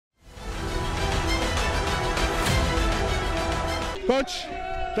Coach,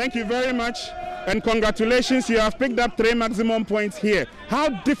 thank you very much and congratulations. You have picked up 3 maximum points here. How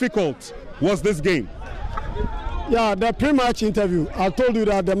difficult was this game? Yeah, the pre-match interview, I told you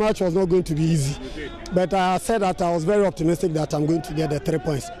that the match was not going to be easy. But I said that I was very optimistic that I'm going to get the 3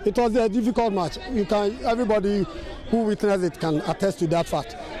 points. It was a difficult match. Everybody who witnessed it can attest to that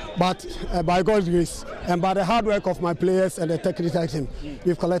fact. But by God's grace and by the hard work of my players and the technical team,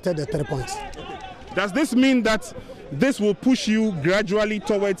 we've collected the 3 points. Does this mean that this will push you gradually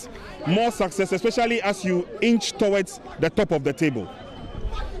towards more success, especially as you inch towards the top of the table?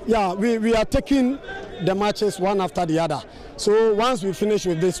 Yeah, we are taking the matches one after the other. So once we finish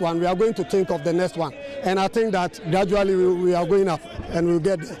with this one, we are going to think of the next one. And I think that gradually we are going up and we'll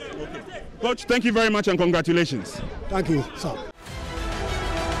get there. Okay. Coach, thank you very much and congratulations. Thank you, sir.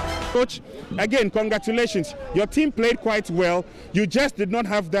 Coach, again, congratulations. Your team played quite well. You just did not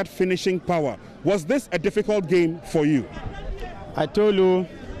have that finishing power. Was this a difficult game for you? I told you,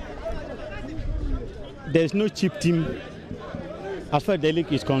 there's no cheap team as far as the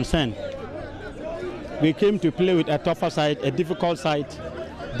league is concerned. We came to play with a tougher side, a difficult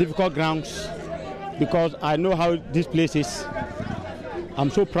grounds, because I know how this place is. I'm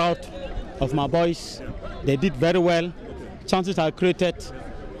so proud of my boys. They did very well. Chances are created.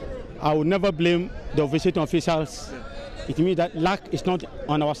 I will never blame the officiating officials. It means that luck is not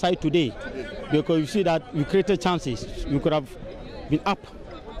on our side today, because you see that we created chances. We could have been up.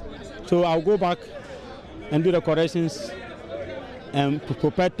 So I'll go back and do the corrections and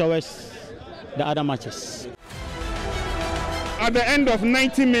prepare towards the other matches. At the end of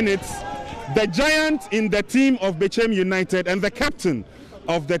 90 minutes, the giant in the team of Bechem United and the captain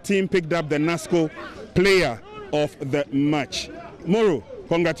of the team picked up the NASCO player of the match. Moro,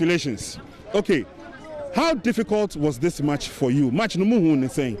 congratulations. Okay, how difficult was this match for you? Match no muhu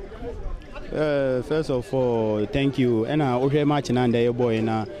saying. First of all, thank you. And I over match and your boy and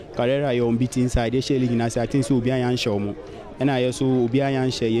Karela you beat inside the league and I think so be a show. And I also be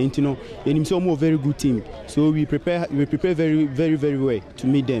a share. You know, and so more very good team. So we prepare very, very, very well to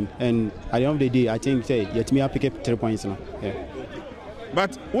meet them. And at the end of the day, I think yet me I pick up 3 points now. Yeah.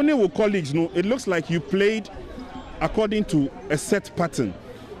 But when you were colleagues, no, it looks like you played according to a set pattern.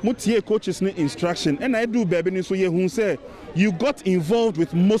 Mutie coach's instruction, and I do baby so who say you got involved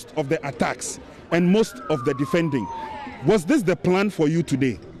with most of the attacks and most of the defending. Was this the plan for you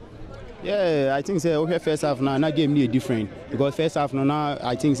today? Yeah, I think okay, first half now game me different because first half now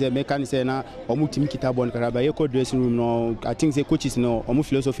I think mechanic say na omu team kita bon karaba you dressing room no I think coaches no omu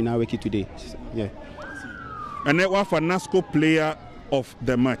philosophy now work today. Yeah. And then what for NASCO player of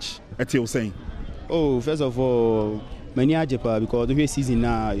the match at you saying? Oh, first of all, many ajepa because the season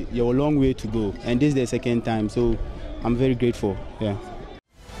now you're a long way to go and this is the second time, so I'm very grateful. Yeah.